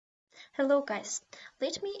Hello guys,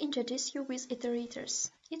 let me introduce you with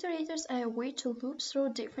iterators. Iterators are a way to loop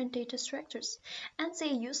through different data structures, and they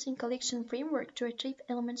are used in collection framework to retrieve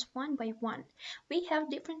elements one by one. We have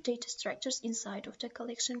different data structures inside of the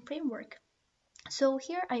collection framework. So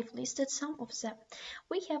here I've listed some of them.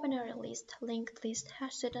 We have an array list, linked list,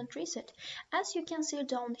 hashset, and reset. As you can see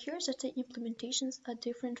down here that the implementations are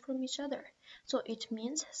different from each other. So it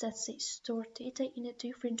means that they store data in a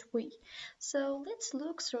different way. So let's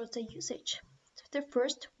look through the usage. The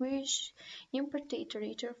first, we import the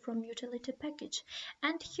iterator from utility package,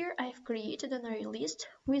 and here I've created an array list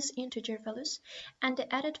with integer values and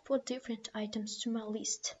added 4 different items to my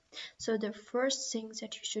list. So the first thing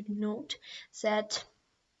that you should note that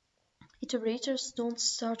iterators don't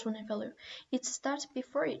start on a value, it starts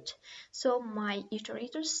before it. So my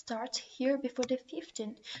iterators start here before the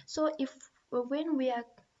 15. So if when we are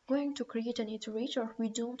going to create an iterator, we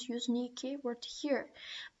don't use new keyword here,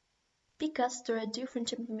 because there are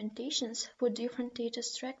different implementations for different data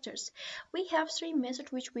structures. We have 3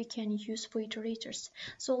 methods which we can use for iterators.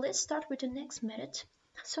 So let's start with the next method.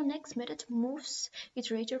 So next method moves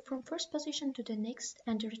iterator from first position to the next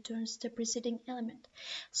and returns the preceding element.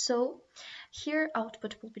 So here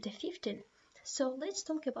output will be the 15. So let's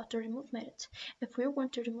talk about the remove method. If we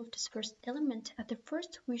want to remove this first element, at the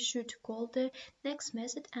first we should call the next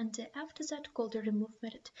method, and after that call the remove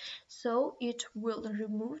method. So it will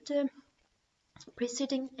remove the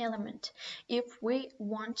preceding element. If we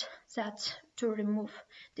want that to remove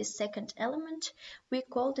the second element, we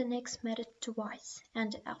call the next method twice,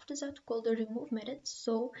 and after that call the remove method,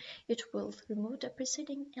 so it will remove the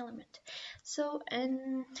preceding element. So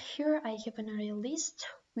and here I have an array list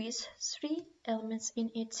with 3 elements in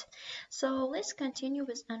it. So let's continue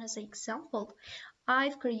with another example.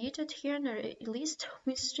 I've created here an array list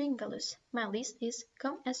with string values. My list is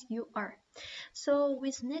come as you are. So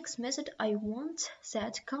with next method I want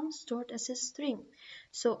that come stored as a string.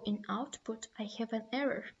 So in output I have an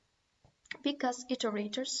error because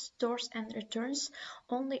iterator stores and returns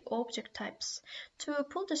only object types. To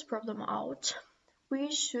pull this problem out, we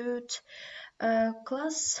should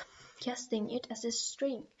class casting it as a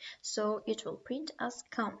string, so it will print as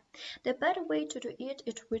come. The better way to do it,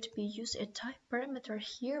 it would be use a type parameter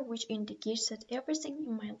here which indicates that everything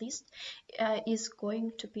in my list is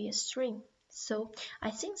going to be a string. So I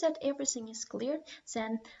think that everything is clear.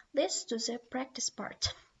 Then let's do the practice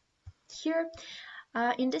part. Here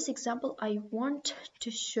in this example I want to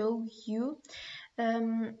show you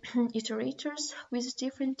iterators with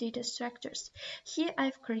different data structures. Here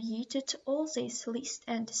I've created all these lists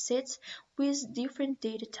and sets with different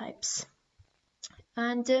data types.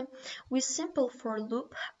 And with simple for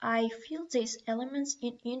loop, I fill these elements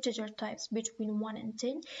in integer types between 1 and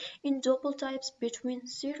 10, in double types between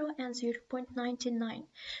 0 and 0.99.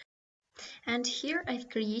 And here I've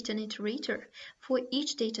created an iterator for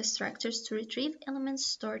each data structures to retrieve elements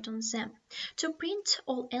stored on them. To print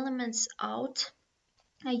all elements out,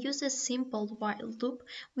 I use a simple while loop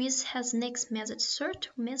which has next method third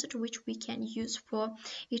method which we can use for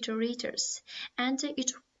iterators, and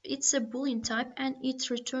it's a boolean type and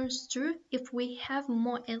it returns true if we have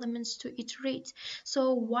more elements to iterate.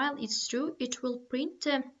 So while it's true, it will print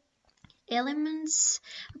the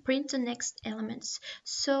next elements.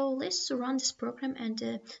 So let's run this program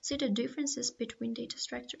and see the differences between data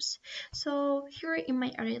structures. So here in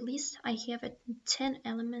my array list I have 10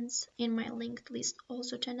 elements, in my linked list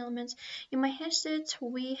also 10 elements, in my hash set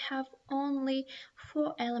we have only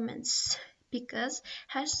 4 elements because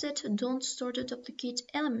hash set don't store the duplicate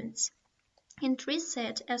elements. In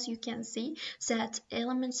reset, as you can see, that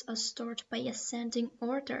elements are stored by ascending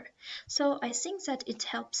order. So I think that it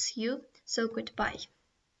helps you. So goodbye.